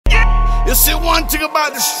You see, one thing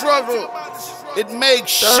about the struggle, it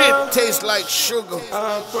makes shit taste like sugar,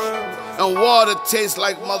 and water tastes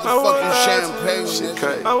like motherfucking champagne,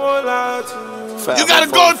 nigga. You gotta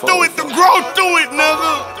go through it to grow through it,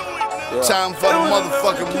 nigga. Time for the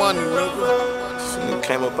motherfucking money,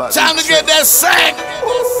 nigga. Time to get that sack.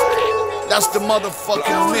 That's the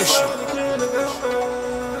motherfucking mission.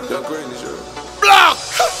 Block!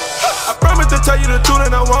 I promise to tell you the truth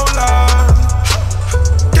and I won't lie.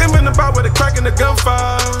 Came in the bar with a crack and the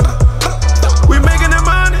gunfire. We making that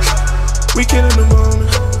money, we killing the moment.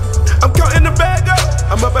 I'm counting the bag up,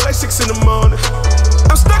 I'm up at like 6 in the morning.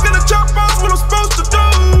 I'm stuck in the chop box, what I'm supposed to do.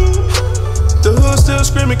 The hood still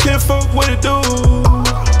screaming, can't fuck what it do.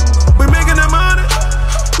 We making that money,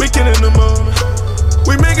 we killing the moment.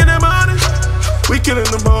 We making that money, we killing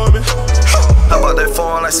the moment. How about that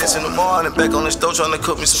phone like 6 in the morning? Back on the stove trying to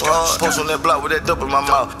cook me some hard. Post on that block with that dope in my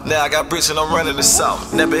mouth. Now I got bricks and I'm running the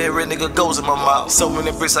south. Never hear red nigga goes in my mouth. So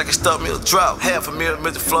many bricks I can stuff me a drought. Half a meal,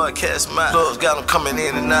 Mr. Floyd, cash mine. Plugs got them coming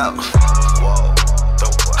in and out.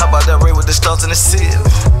 How about that ray with the stars in the ceiling?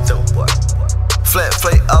 Flat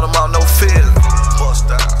plate, out of mouth, no feeling.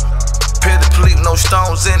 Petty police, no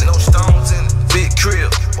stones in it. Big crib,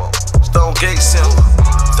 stone gates in it.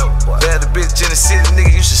 Bad bitch in the city,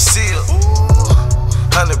 nigga, you should seal.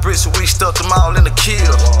 100 bricks a week, stuck them all in the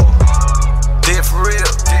kill. Dead for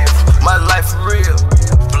real, my life for real.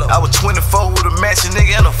 I was 24 with a matching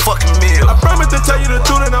nigga and a fucking meal. I promise to tell you the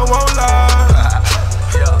truth and I won't lie.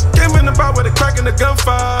 Came in the bar with a crack and the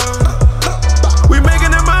gunfire. We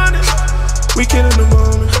making that money, we killing the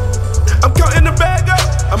moment. I'm counting the bag up,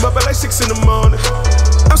 I'm up at like 6 in the morning.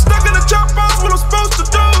 I'm stuck in the chop box, what I'm supposed to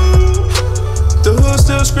do. The hood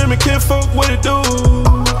still screaming, can't fuck what it do.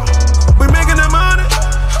 We making that money,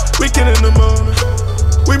 we killing the moment.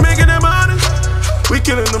 We making that money, we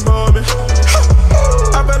killing the moment.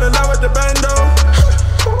 I fell in love with the bando.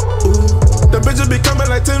 Ooh, the bitches be coming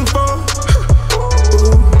like 10-4.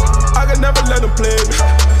 Ooh, I can never let them play me.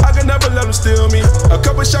 I can never let them steal me. A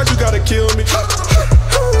couple shots, you gotta kill me.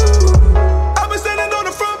 I've been standing on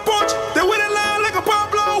the front porch. They went in line like a pop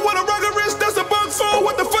blow. With a rocket wrist, that's a bug for.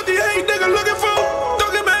 What the fuck do you hate, nigga, looking for?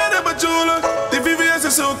 Don't get mad at my jeweler. The VVS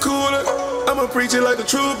is so cooler. I'ma preach it like the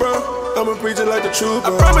truth, bro. I'ma preach it like the truth,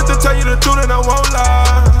 bro. I promise to tell you the truth and I won't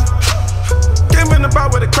lie. Came in the bar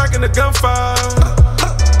with a crack and the gunfire.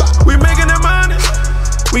 We making that money,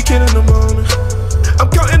 we killing the moment. I'm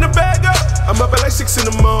counting the bag up, I'm up at like 6 in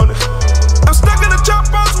the morning. I'm stuck in the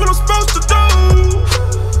chop box, what I'm supposed to do.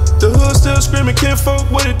 The hood still screaming, can't fuck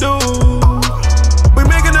what it